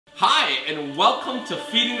Hi, and welcome to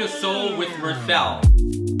Feeding the Soul with Mirthell.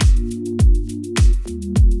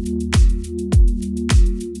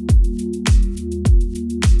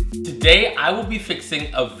 Today, I will be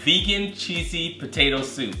fixing a vegan cheesy potato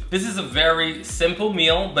soup. This is a very simple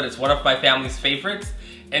meal, but it's one of my family's favorites.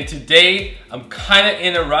 And today, I'm kind of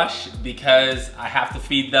in a rush because I have to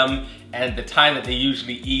feed them and the time that they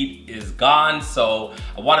usually eat is gone, so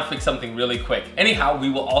I want to fix something really quick. Anyhow, we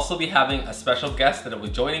will also be having a special guest that will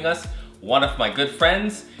be joining us, one of my good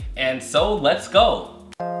friends, and so let's go.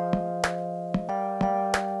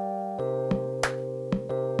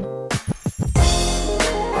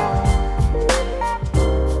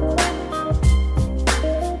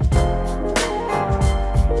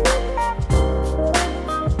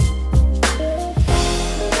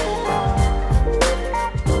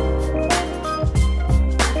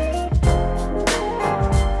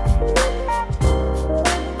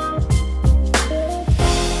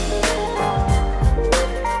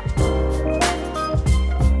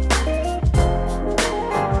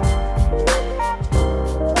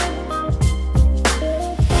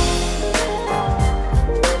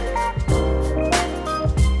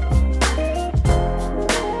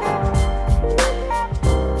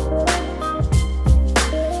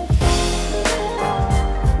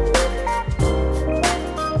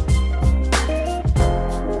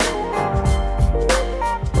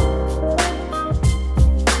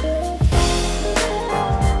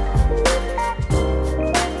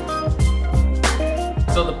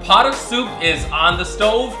 So the pot of soup is on the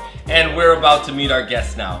stove and we're about to meet our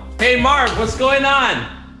guest now. Hey Marv, what's going on?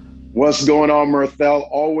 What's going on, Mirthell?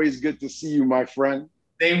 Always good to see you, my friend.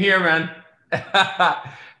 Same here, man.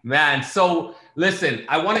 Man, so listen,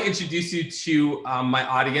 I want to introduce you to my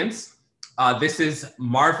audience. This is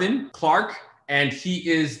Marvin Clark, and he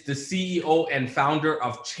is the CEO and founder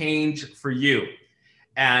of Change for You.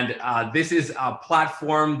 And this is a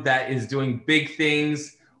platform that is doing big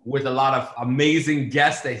things with a lot of amazing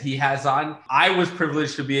guests that he has on. I was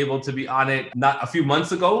privileged to be able to be on it not a few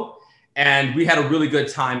months ago, and we had a really good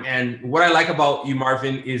time. And what I like about you,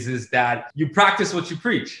 Marvin, is that you practice what you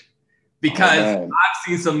preach, because I've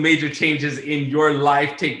seen some major changes in your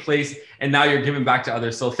life take place, and now you're giving back to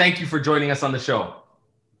others. So thank you for joining us on the show.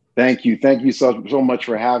 Thank you. Thank you so much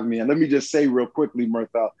for having me. And let me just say real quickly,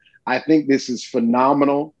 Mirthell, I think this is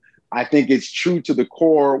phenomenal. I think it's true to the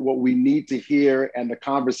core what we need to hear and the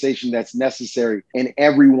conversation that's necessary in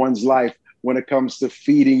everyone's life when it comes to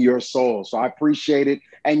feeding your soul. So I appreciate it.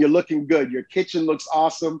 And you're looking good. Your kitchen looks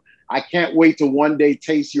awesome. I can't wait to one day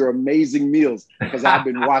taste your amazing meals because I've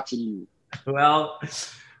been watching you.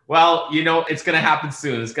 Well, you know, it's going to happen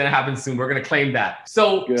soon. It's going to happen soon. We're going to claim that.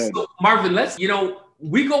 So Marvin,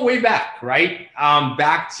 we go way back, right?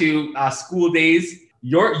 Back to school days.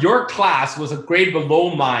 Your class was a grade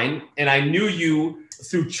below mine, and I knew you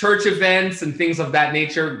through church events and things of that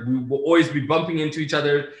nature. We will always be bumping into each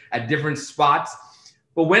other at different spots.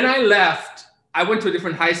 But when I left, I went to a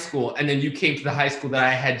different high school, and then you came to the high school that I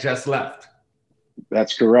had just left.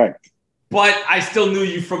 That's correct. But I still knew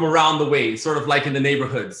you from around the way, sort of like in the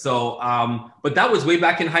neighborhood. So, but that was way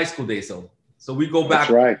back in high school days. So we go back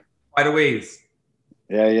quite a ways.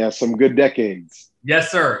 Yeah, some good decades.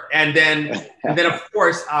 Yes, sir. And then of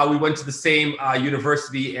course, we went to the same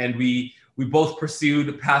university, and we both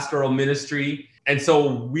pursued pastoral ministry. And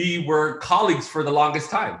so we were colleagues for the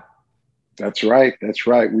longest time. That's right. That's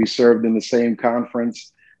right. We served in the same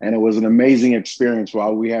conference, and it was an amazing experience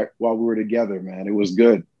while we were together, man. It was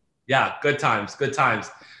good. Yeah, good times, good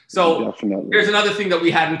times. So here's another thing that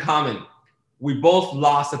we had in common. We both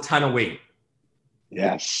lost a ton of weight.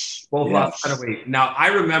 Yes. Both lost a ton of weight. Now, I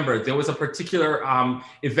remember there was a particular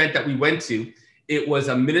event that we went to. It was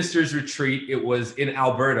a minister's retreat. It was in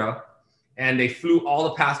Alberta, and they flew all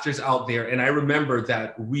the pastors out there. And I remember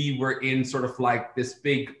that we were in sort of like this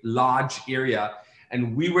big lodge area,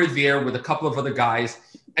 and we were there with a couple of other guys,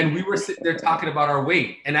 and we were sitting there talking about our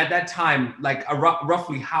weight. And at that time, like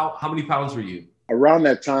roughly how many pounds were you? Around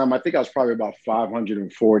that time, I think I was probably about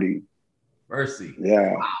 540. Mercy.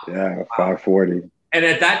 Yeah, wow. Yeah, 540. And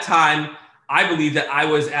at that time, I believe that I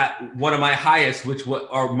was at one of my highest, which was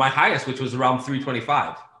around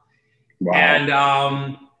 325. Wow.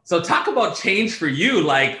 And so talk about change for you.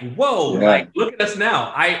 Like, whoa, like look at us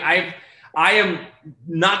now. I am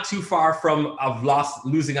not too far from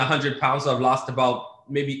losing 100 pounds. So I've lost about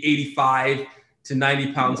maybe 85 to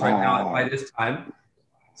 90 pounds right now by this time.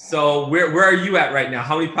 So where are you at right now?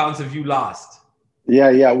 How many pounds have you lost?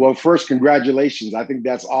 Yeah. Well, first, congratulations. I think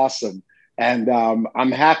that's awesome. And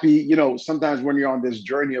I'm happy, you know, sometimes when you're on this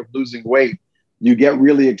journey of losing weight, you get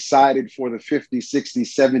really excited for the 50, 60,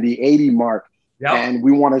 70, 80 mark Yep. And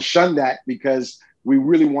we want to shun that because we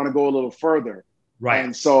really want to go a little further. Right.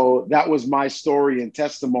 And so that was my story and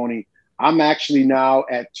testimony. I'm actually now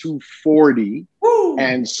at 240. Woo.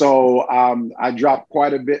 And so I dropped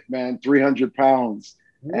quite a bit, man, 300 pounds.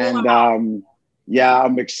 Wow. And yeah,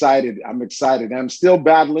 I'm excited. I'm excited. I'm still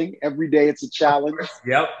battling. Every day it's a challenge.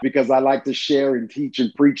 Yep. Because I like to share and teach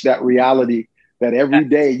and preach that reality that every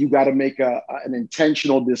day you got to make an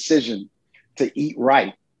intentional decision to eat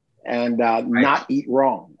right and not eat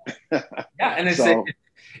wrong. Yeah, and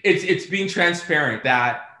it's being transparent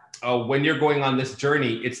that when you're going on this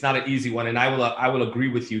journey, it's not an easy one, and I will agree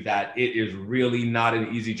with you that it is really not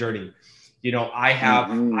an easy journey. You know, I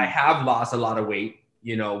have lost a lot of weight,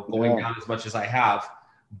 you know, going down as much as I have,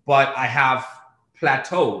 but I have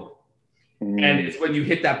plateaued. And it's when you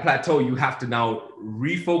hit that plateau, you have to now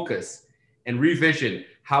refocus and revision.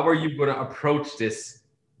 How are you going to approach this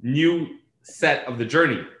new set of the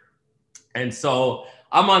journey? And so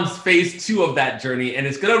I'm on phase 2 of that journey, and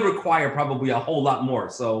it's going to require probably a whole lot more.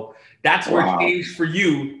 So that's where change for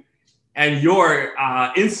you and your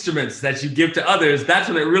instruments that you give to others, that's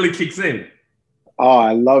when it really kicks in. Oh,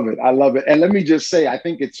 I love it. I love it. And let me just say, I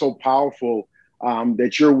think it's so powerful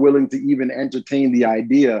that you're willing to even entertain the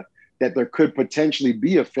idea that there could potentially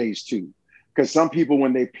be a phase 2. Because some people,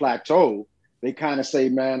 when they plateau, they kind of say,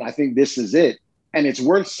 man, I think this is it. And it's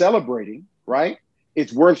worth celebrating, right?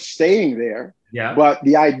 It's worth staying there. Yeah. But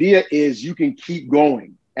the idea is you can keep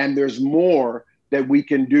going and there's more that we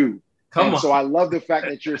can do. Come on. So I love the fact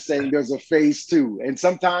that you're saying there's a phase 2 and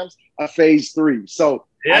sometimes a phase 3. So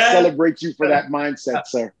I celebrate you for that mindset,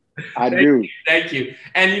 sir. I do. Thank you.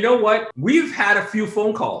 And you know what? We've had a few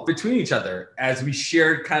phone calls between each other as we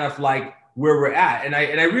shared kind of like where we're at. And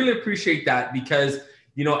I really appreciate that because,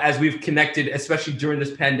 you know, as we've connected, especially during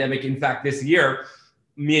this pandemic, in fact, this year,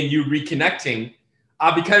 me and you reconnecting,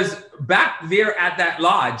 because back there at that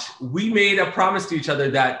lodge, we made a promise to each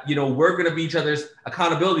other that, you know, we're going to be each other's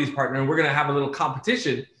accountability partner and we're going to have a little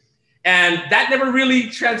competition. And that never really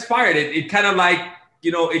transpired. It kind of like,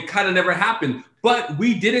 you know, it kind of never happened. But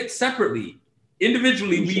we did it separately.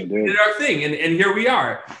 Individually, we did our thing. And here we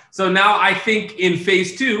are. So now I think in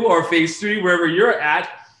phase 2 or phase 3, wherever you're at,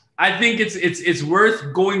 I think it's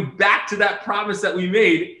worth going back to that promise that we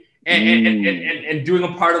made and doing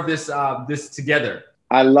a part of this together.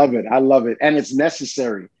 I love it. I love it. And it's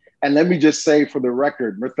necessary. And let me just say for the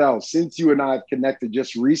record, Mirthell, since you and I have connected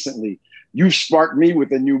just recently, you've sparked me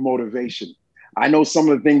with a new motivation. I know some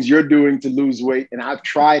of the things you're doing to lose weight, and I've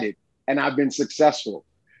tried it, and I've been successful.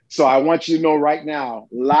 So I want you to know right now,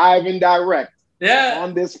 live and direct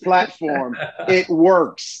on this platform, it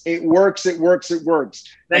works. It works. It works. It works.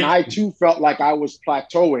 And I, too, felt like I was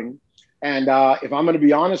plateauing. And if I'm going to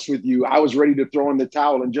be honest with you, I was ready to throw in the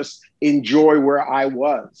towel and just enjoy where I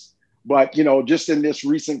was. But, you know, just in this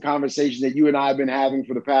recent conversation that you and I have been having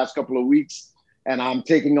for the past couple of weeks, and I'm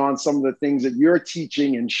taking on some of the things that you're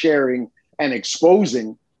teaching and sharing and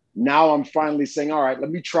exposing, now I'm finally saying, all right, let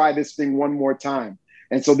me try this thing one more time.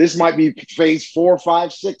 And so this might be phase 4,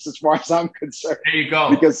 5, 6, as far as I'm concerned. There you go.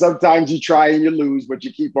 Because sometimes you try and you lose, but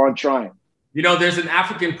you keep on trying. You know, there's an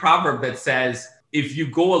African proverb that says, if you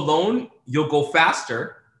go alone, you'll go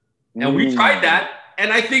faster. And we tried that.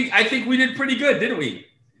 And I think we did pretty good, didn't we?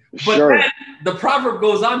 But then the proverb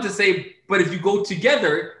goes on to say, but if you go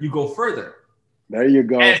together, you go further. There you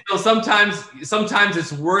go. And so sometimes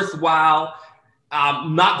it's worthwhile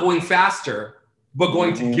not going faster, but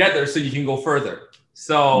going together so you can go further.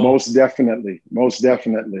 So most definitely. Most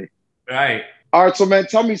definitely. Right. All right. So, man,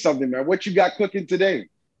 tell me something, man. What you got cooking today?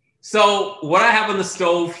 So what I have on the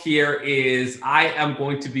stove here is I am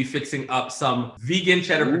going to be fixing up some vegan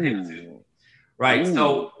cheddar potato soup. Right.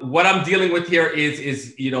 So what I'm dealing with here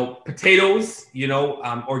is you know, potatoes, you know,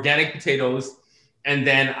 organic potatoes. And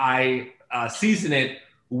then I season it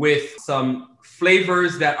with some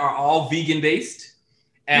flavors that are all vegan based.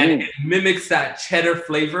 And it mimics that cheddar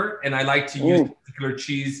flavor. And I like to use particular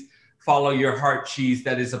cheese, follow your heart cheese.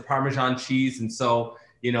 That is a Parmesan cheese. And so,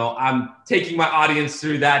 you know, I'm taking my audience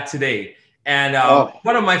through that today. And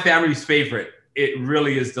one of my family's favorite. It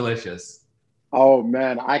really is delicious. Oh,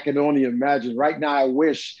 man, I can only imagine. Right now, I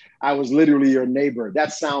wish I was literally your neighbor.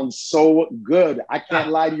 That sounds so good. I can't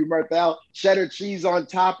lie to you, Mirthell. Cheddar cheese on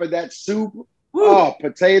top of that soup. Woo. Oh,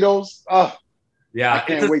 potatoes. Oh, yeah. I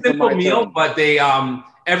can't it's wait a simple for my meal, turn. but they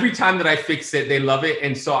every time that I fix it, they love it.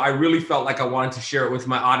 And so I really felt like I wanted to share it with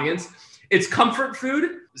my audience. It's comfort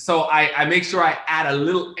food. So I make sure I add a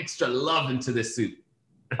little extra love into this soup.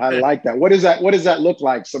 I like that. What does that look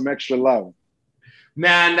like? Some extra love?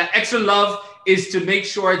 Man, the extra love is to make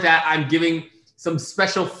sure that I'm giving some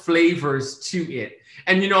special flavors to it.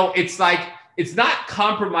 And, you know, it's like it's not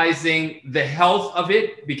compromising the health of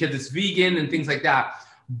it because it's vegan and things like that,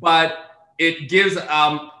 but it gives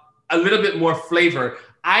a little bit more flavor.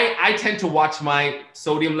 I tend to watch my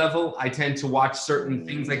sodium level. I tend to watch certain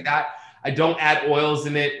things like that. I don't add oils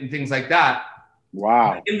in it and things like that.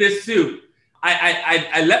 Wow. In this soup,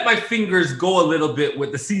 I let my fingers go a little bit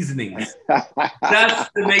with the seasonings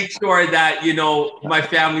just to make sure that, you know, my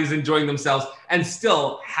family's enjoying themselves and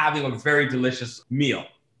still having a very delicious meal.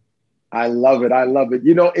 I love it. I love it.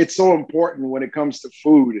 You know, it's so important when it comes to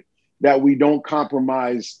food that we don't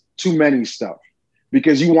compromise too many stuff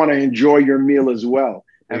because you want to enjoy your meal as well.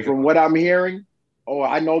 And from what I'm hearing, oh,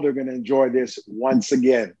 I know they're going to enjoy this once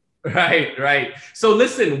again. Right, right. So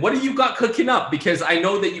listen, what do you got cooking up? Because I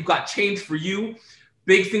know that you've got Change for You.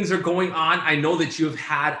 Big things are going on. I know that you've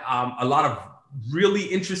had a lot of really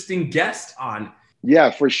interesting guests on.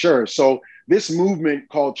 Yeah, for sure. So this movement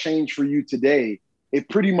called Change for You today, it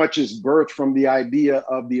pretty much is birthed from the idea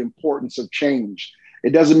of the importance of change.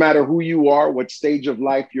 It doesn't matter who you are, what stage of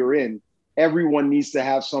life you're in, everyone needs to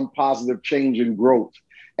have some positive change and growth.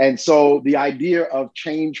 And so the idea of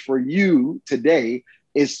Change for You today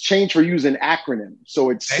is Change for You is an acronym. So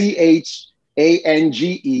it's CHANGE,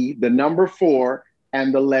 the number 4,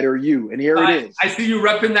 and the letter U. And here it is. I see you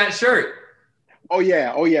repping that shirt. Oh,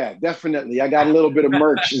 yeah. Oh, yeah, definitely. I got a little bit of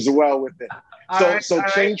merch as well with it. So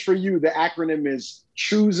Change for You, the acronym is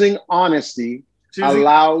choosing honesty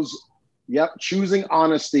allows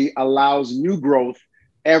new growth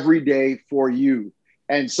every day for you.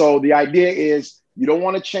 And so the idea is you don't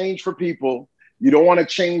want to change for people. You don't want to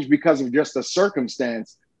change because of just a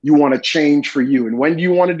circumstance. You want to change for you. And when do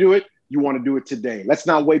you want to do it? You want to do it today. Let's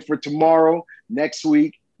not wait for tomorrow, next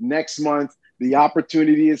week, next month. The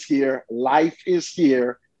opportunity is here. Life is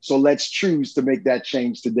here. So let's choose to make that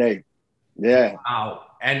change today. Yeah. Wow.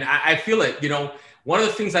 And I feel it. You know, one of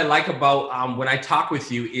the things I like about when I talk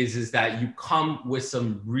with you is that you come with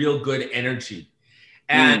some real good energy.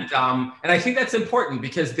 And I think that's important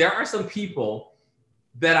because there are some people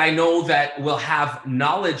that I know that will have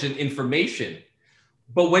knowledge and information.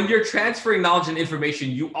 But when you're transferring knowledge and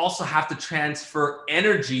information, you also have to transfer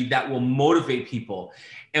energy that will motivate people.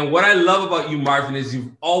 And what I love about you, Marvin, is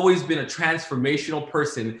you've always been a transformational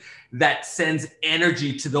person that sends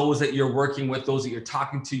energy to those that you're working with, those that you're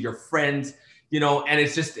talking to, your friends, you know, and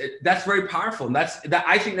it's just, that's very powerful. And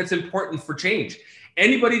I think that's important for change.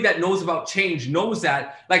 Anybody that knows about change knows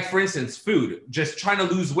that, like, for instance, food, just trying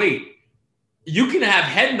to lose weight. You can have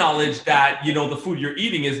head knowledge that, you know, the food you're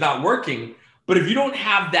eating is not working. But if you don't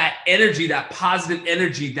have that energy, that positive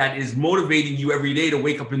energy that is motivating you every day to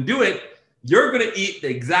wake up and do it, you're going to eat the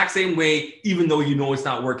exact same way, even though you know it's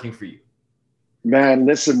not working for you. Man,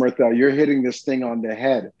 listen, Mirthell, you're hitting this thing on the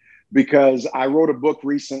head because I wrote a book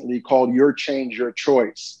recently called Your Change, Your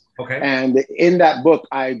Choice. Okay. And in that book,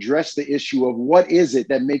 I addressed the issue of what is it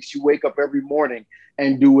that makes you wake up every morning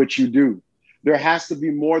and do what you do? There has to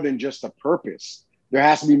be more than just a purpose. There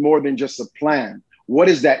has to be more than just a plan. What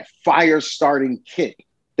is that fire starting kick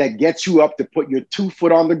that gets you up to put your 2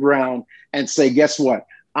 foot on the ground and say, guess what?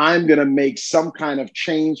 I'm going to make some kind of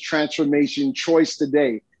change, transformation, choice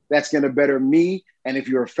today that's going to better me. And if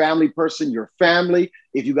you're a family person, your family,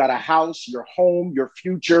 if you got a house, your home, your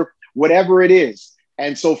future, whatever it is.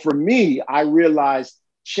 And so for me, I realized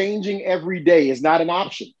changing every day is not an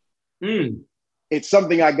option. It's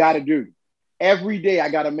something I got to do. Every day I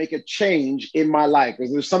got to make a change in my life.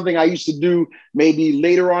 Because there's something I used to do maybe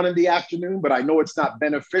later on in the afternoon, but I know it's not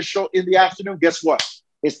beneficial in the afternoon. Guess what?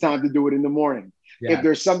 It's time to do it in the morning. Yeah. If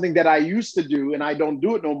there's something that I used to do and I don't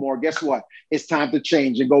do it no more, guess what? It's time to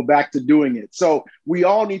change and go back to doing it. So we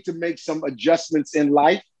all need to make some adjustments in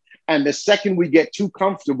life. And the second we get too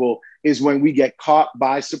comfortable is when we get caught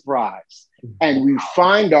by surprise and we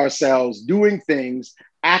find ourselves doing things,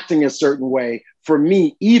 acting a certain way. For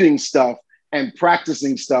me, eating stuff and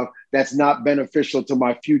practicing stuff that's not beneficial to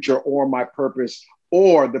my future or my purpose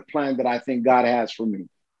or the plan that I think God has for me.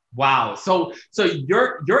 Wow. So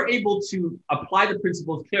you're able to apply the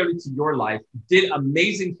principles clearly to your life, did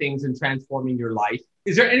amazing things in transforming your life.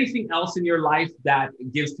 Is there anything else in your life that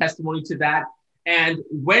gives testimony to that? And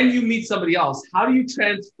when you meet somebody else, how do you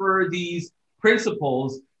transfer these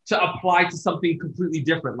principles to apply to something completely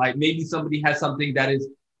different? Like maybe somebody has something that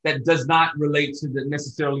does not relate to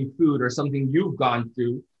necessarily food or something you've gone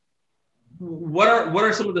through. What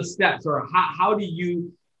are some of the steps, or how do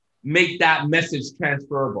you make that message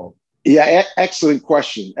transferable? Yeah, excellent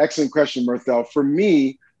question. Excellent question, Mirthell. For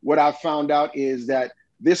me, what I've found out is that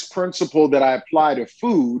this principle that I apply to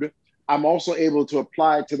food, I'm also able to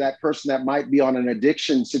apply to that person that might be on an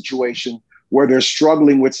addiction situation where they're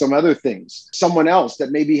struggling with some other things. Someone else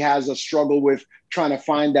that maybe has a struggle with trying to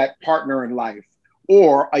find that partner in life,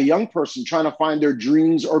 or a young person trying to find their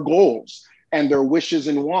dreams or goals and their wishes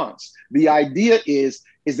and wants. The idea is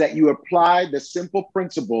that you apply the simple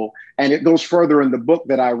principle, and it goes further in the book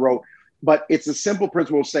that I wrote, but it's a simple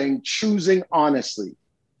principle saying choosing honestly.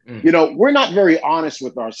 You know, we're not very honest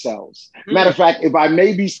with ourselves. Matter of fact, if I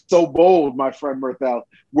may be so bold, my friend Mirthell,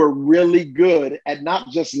 we're really good at not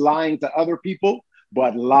just lying to other people,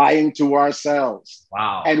 but lying to ourselves.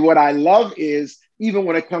 Wow. And what I love is, even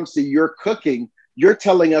when it comes to your cooking, you're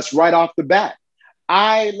telling us right off the bat,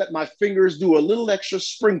 I let my fingers do a little extra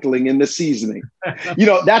sprinkling in the seasoning. You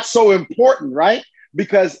know, that's so important, right?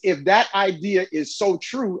 Because if that idea is so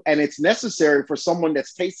true, and it's necessary for someone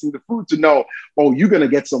that's tasting the food to know, oh, you're going to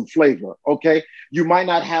get some flavor. Okay. You might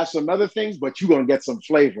not have some other things, but you're going to get some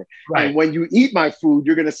flavor. Right. And when you eat my food,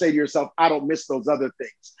 you're going to say to yourself, I don't miss those other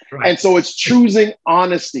things. Right. And so it's choosing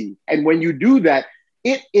honesty. And when you do that,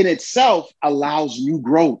 it in itself allows new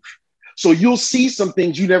growth. So you'll see some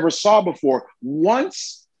things you never saw before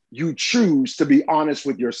once you choose to be honest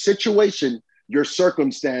with your situation, your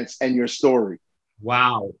circumstance, and your story.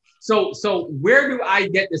 Wow. So where do I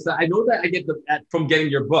get this? I know that I get from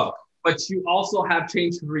getting your book, but you also have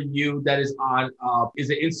Change for You that is on,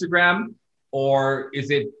 is it Instagram, or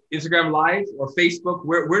is it Instagram Live or Facebook?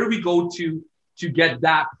 Where do we go to get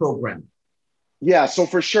that program? Yeah, so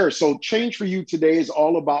for sure. So Change for You today is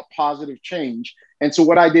all about positive change. And so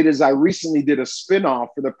what I did is I recently did a spinoff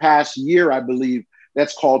for the past year, I believe,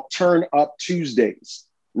 that's called Turn Up Tuesdays.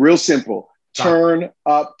 Real simple. Turn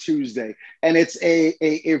Up Tuesday. And it's a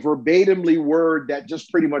verbatimly word that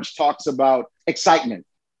just pretty much talks about excitement,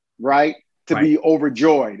 right? To be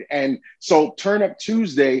overjoyed. And so Turn Up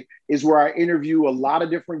Tuesday is where I interview a lot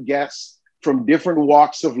of different guests from different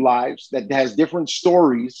walks of lives that has different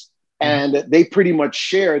stories. And they pretty much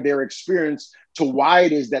share their experience to why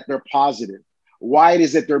it is that they're positive, why it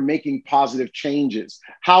is that they're making positive changes,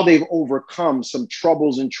 how they've overcome some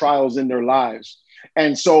troubles and trials in their lives.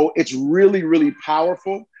 And so it's really, really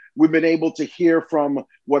powerful. We've been able to hear from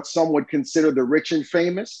what some would consider the rich and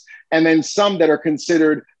famous, and then some that are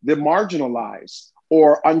considered the marginalized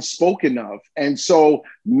or unspoken of. And so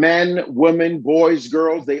men, women, boys,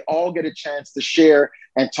 girls, they all get a chance to share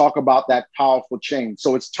and talk about that powerful change.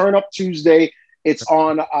 So it's Turn Up Tuesday. It's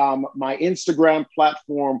on my Instagram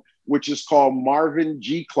platform, which is called Marvin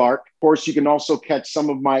G. Clark. Of course, you can also catch some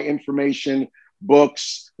of my information,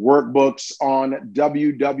 books, workbooks on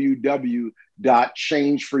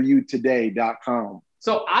www.changeforyoutoday.com.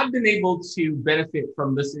 So I've been able to benefit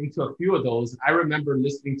from listening to a few of those. I remember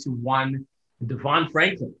listening to one, Devon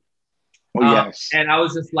Franklin. Oh, yes. And I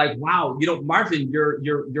was just like, wow, you know, Marvin,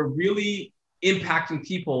 you're really impacting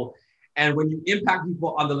people. And when you impact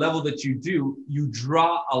people on the level that you do, you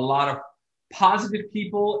draw a lot of positive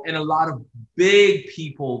people and a lot of big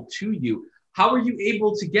people to you. How are you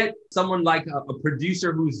able to get someone like a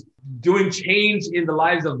producer who's doing change in the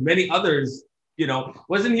lives of many others? You know,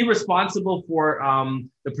 wasn't he responsible for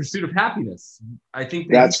the Pursuit of Happiness? I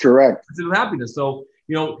think that's correct. Pursuit of Happiness. So,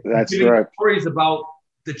 you know, that's correct. Stories about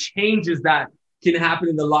the changes that can happen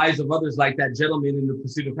in the lives of others, like that gentleman in the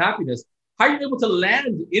Pursuit of Happiness. How are you able to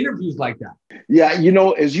land interviews like that? Yeah, you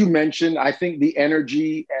know, as you mentioned, I think the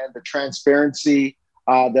energy and the transparency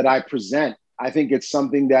that I present, I think it's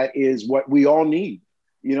something that is what we all need.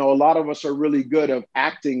 You know, a lot of us are really good at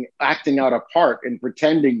acting out a part and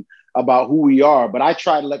pretending about who we are. But I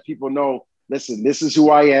try to let people know, listen, this is who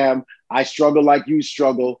I am. I struggle like you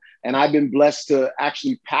struggle. And I've been blessed to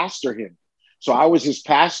actually pastor him. So I was his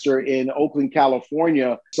pastor in Oakland,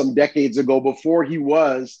 California, some decades ago before he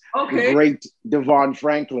was the great Devon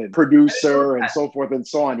Franklin, producer and so forth and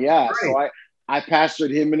so on. Yeah. Right. So I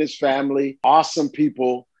pastored him and his family, awesome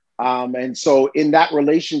people. And so in that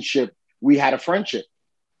relationship, we had a friendship,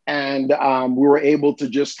 and we were able to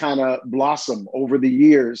just kind of blossom over the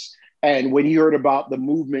years. And when he heard about the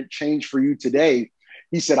movement Change for You Today,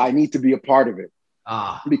 he said, I need to be a part of it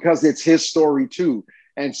because it's his story too.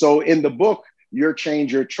 And so in the book, Your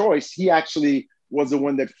Change, Your Choice, he actually was the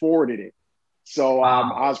one that forwarded it. So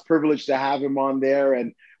I was privileged to have him on there,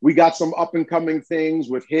 and we got some up and coming things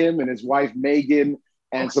with him and his wife, Megan,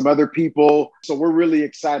 and some other people. So we're really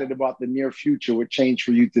excited about the near future with Change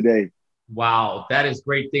for You Today. Wow, that is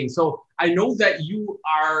great thing. So I know that you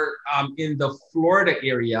are in the Florida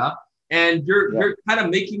area, and you're kind of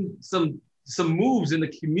making some moves in the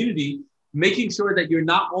community, making sure that you're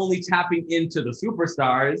not only tapping into the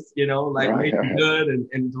superstars, you know, like Nathan Good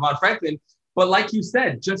and Devon Franklin, but like you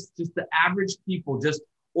said, just the average people, just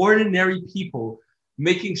ordinary people,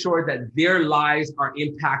 making sure that their lives are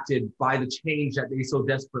impacted by the change that they so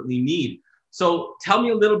desperately need. So tell me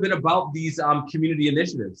a little bit about these community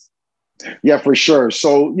initiatives. Yeah, for sure.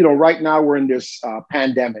 So, right now we're in this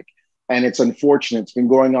pandemic, and it's unfortunate. It's been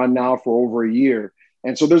going on now for over a year.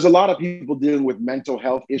 And so there's a lot of people dealing with mental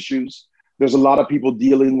health issues. There's a lot of people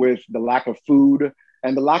dealing with the lack of food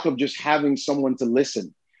and the lack of just having someone to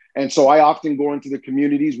listen. And so I often go into the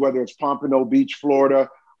communities, whether it's Pompano Beach, Florida,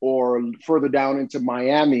 or further down into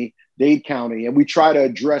Miami, Dade County, and we try to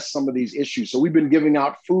address some of these issues. So we've been giving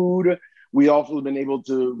out food. We also have been able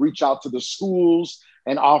to reach out to the schools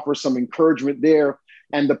and offer some encouragement there.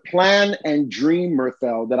 And the plan and dream,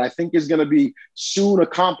 Mirthell, that I think is going to be soon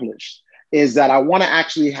accomplished is that I want to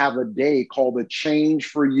actually have a day called the Change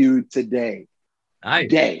for You Today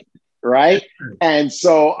day, right? And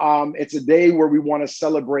so it's a day where we want to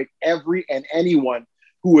celebrate every and anyone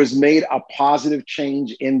who has made a positive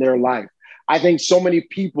change in their life. I think so many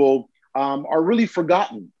people are really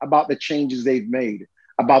forgotten about the changes they've made,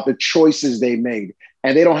 about the choices they made.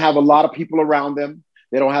 And they don't have a lot of people around them.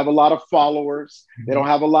 They don't have a lot of followers. They don't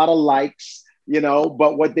have a lot of likes,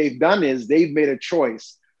 but what they've done is they've made a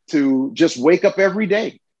choice to just wake up every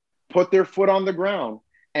day, put their foot on the ground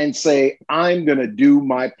and say, I'm going to do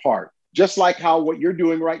my part. Just like how what you're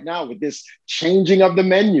doing right now with this changing of the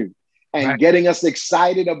menu and getting us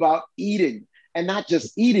excited about eating, and not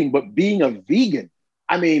just eating, but being a vegan.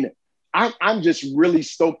 I mean, I'm just really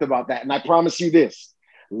stoked about that. And I promise you this,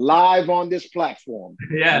 live on this platform,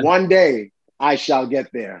 one day I shall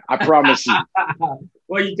get there. I promise you.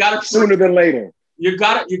 Well, you got to sooner than later. You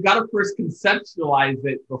got to first conceptualize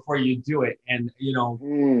it before you do it. And,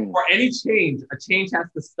 for any change, a change has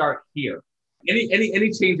to start here.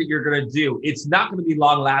 Any change that you're going to do, it's not going to be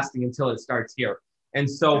long lasting until it starts here. And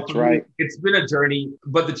so for me, it's been a journey,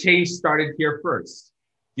 but the change started here first.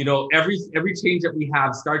 Every change that we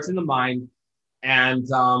have starts in the mind. And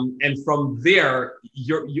from there,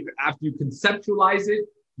 after you conceptualize it,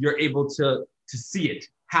 you're able to see it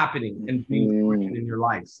happening and being fruition in your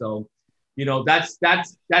life. So, that's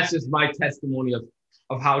just my testimony of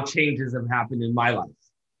how changes have happened in my life.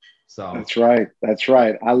 So That's right. That's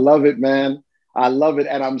right. I love it, man. I love it.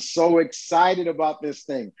 And I'm so excited about this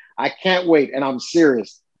thing. I can't wait. And I'm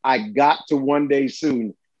serious. I got to one day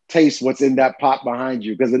soon taste what's in that pot behind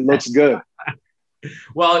you because it looks good.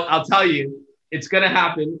 Well, I'll tell you, it's going to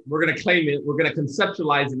happen. We're going to claim it. We're going to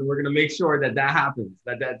conceptualize it. And we're going to make sure that happens,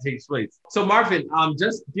 that takes place. So Marvin,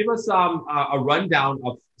 just give us a rundown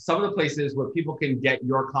of some of the places where people can get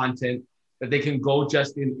your content, that they can go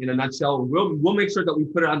just in a nutshell. We'll make sure that we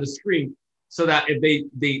put it on the screen so that if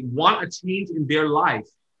they want a change in their life,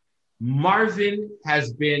 Marvin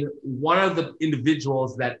has been one of the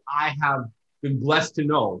individuals that I have been blessed to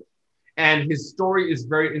know. And his story is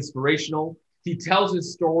very inspirational. He tells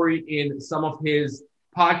his story in some of his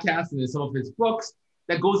podcasts and in some of his books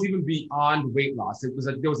that goes even beyond weight loss. There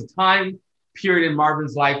was a time period in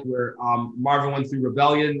Marvin's life where Marvin went through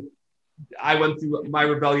rebellion. I went through my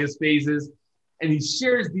rebellious phases, and he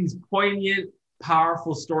shares these poignant,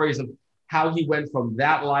 powerful stories of how he went from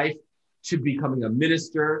that life to becoming a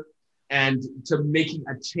minister and to making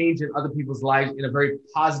a change in other people's lives in a very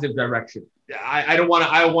positive direction. I don't want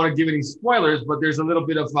to give any spoilers, but there's a little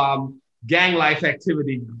bit of gang life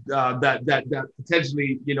activity that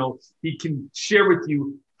potentially, he can share with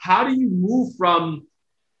you. How do you move from,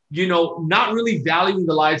 not really valuing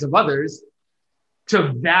the lives of others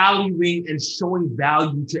to valuing and showing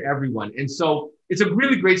value to everyone? And so it's a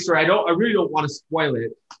really great story. I really don't want to spoil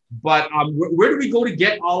it, but where do we go to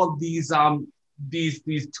get all of these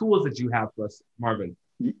tools that you have for us, Marvin?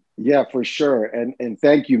 Yeah, for sure. And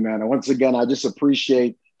thank you, man. And once again, I just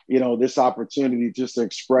appreciate, this opportunity just to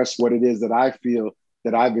express what it is that I feel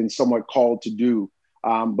that I've been somewhat called to do.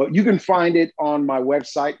 But you can find it on my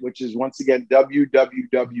website, which is once again,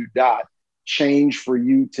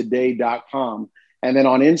 www.changeforyoutoday.com. And then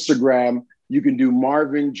on Instagram, you can do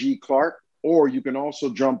Marvin G. Clark, or you can also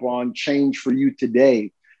jump on Change for You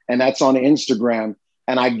Today. And that's on Instagram.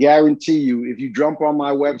 And I guarantee you, if you jump on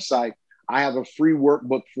my website, I have a free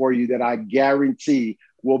workbook for you that I guarantee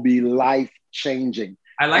will be life-changing.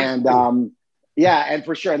 I like and and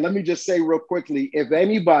for sure. And let me just say real quickly, if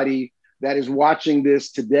anybody that is watching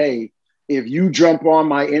this today, if you jump on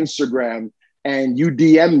my Instagram and you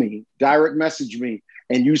DM me, direct message me,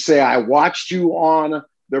 and you say, I watched you on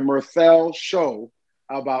the Mirthell show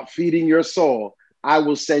about feeding your soul, I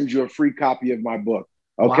will send you a free copy of my book.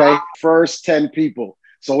 Okay. Wow. First 10 people.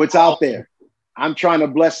 So it's out there. I'm trying to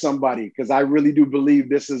bless somebody because I really do believe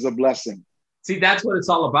this is a blessing. See, that's what it's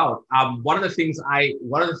all about. One of the things I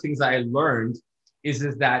learned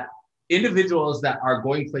is that individuals that are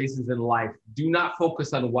going places in life do not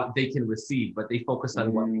focus on what they can receive, but they focus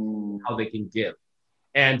on how they can give.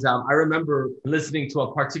 And I remember listening to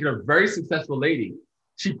a particular very successful lady.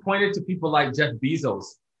 She pointed to people like Jeff Bezos,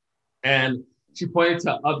 and she pointed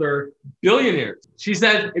to other billionaires. She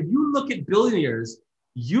said, if you look at billionaires,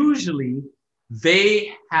 usually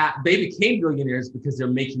they became billionaires because they're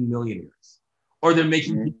making millionaires, or they're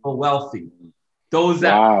making people wealthy. Those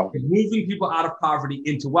that are moving people out of poverty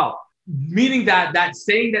into wealth. Meaning that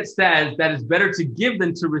saying that says that it's better to give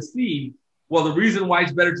than to receive. Well, the reason why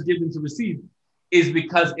it's better to give than to receive is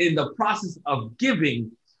because in the process of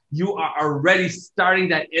giving, you are already starting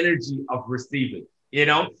that energy of receiving. You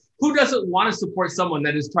know, who doesn't want to support someone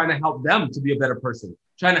that is trying to help them to be a better person,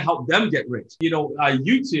 trying to help them get rich? You know,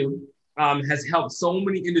 YouTube has helped so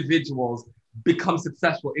many individuals become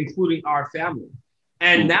successful, including our family.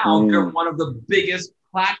 And now they're one of the biggest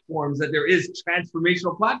platforms that there is,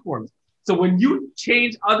 transformational platforms. So when you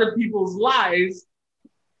change other people's lives,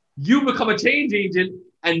 you become a change agent,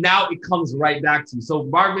 and now it comes right back to you. So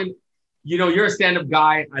Marvin, you know, you're a stand-up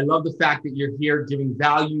guy. I love the fact that you're here giving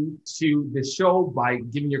value to the show by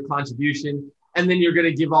giving your contribution. And then you're going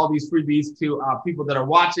to give all these freebies to people that are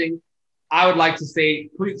watching. I would like to say,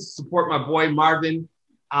 please support my boy, Marvin.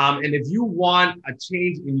 And if you want a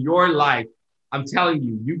change in your life, I'm telling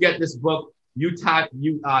you, you get this book, you tap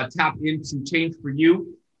into Change for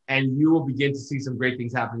You, and you will begin to see some great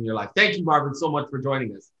things happen in your life. Thank you, Marvin, so much for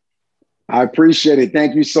joining us. I appreciate it.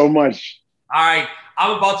 Thank you so much. All right.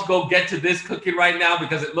 I'm about to go get to this cooking right now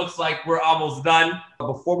because it looks like we're almost done. But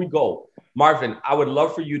before we go, Marvin, I would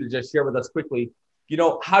love for you to just share with us quickly, you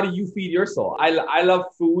know, how do you feed your soul? I love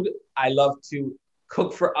food. I love to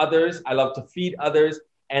cook for others. I love to feed others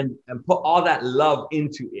and put all that love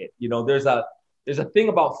into it. You know, there's a thing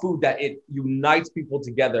about food that it unites people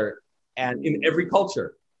together, and in every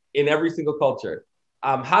culture, in every single culture.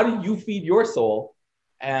 How do you feed your soul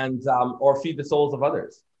and or feed the souls of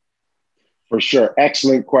others? For sure.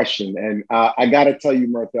 Excellent question. And I got to tell you,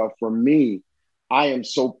 Mirthell, for me, I am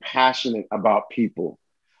so passionate about people.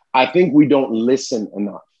 I think we don't listen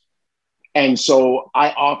enough. And so I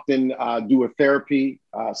often do a therapy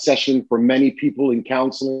session for many people in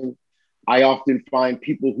counseling. I often find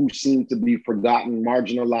people who seem to be forgotten,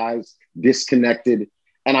 marginalized, disconnected,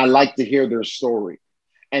 and I like to hear their story.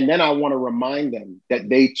 And then I want to remind them that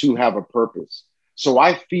they too have a purpose. So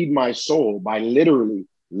I feed my soul by literally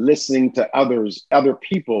listening to other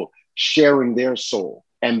people sharing their soul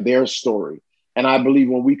and their story. And I believe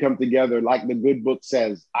when we come together, like the good book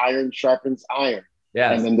says, iron sharpens iron.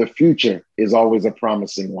 Yes. And then the future is always a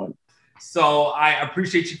promising one. So I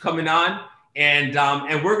appreciate you coming on. And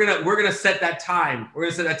we're gonna set that time. We're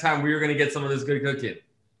gonna set that time where you're gonna get some of this good cooking.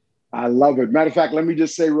 I love it. Matter of fact, let me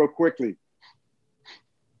just say real quickly,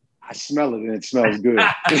 I smell it and it smells good.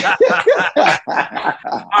 All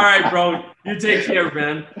right, bro. You take care,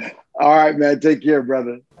 man. All right, man. Take care,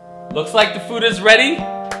 brother. Looks like the food is ready.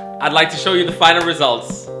 I'd like to show you the final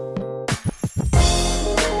results.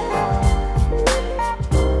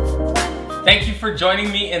 Thank you for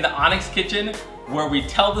joining me in the Onyx kitchen, where we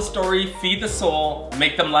tell the story, feed the soul,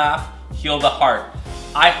 make them laugh, heal the heart.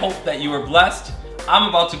 I hope that you were blessed. I'm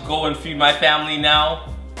about to go and feed my family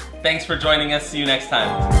now. Thanks for joining us. See you next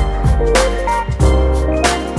time.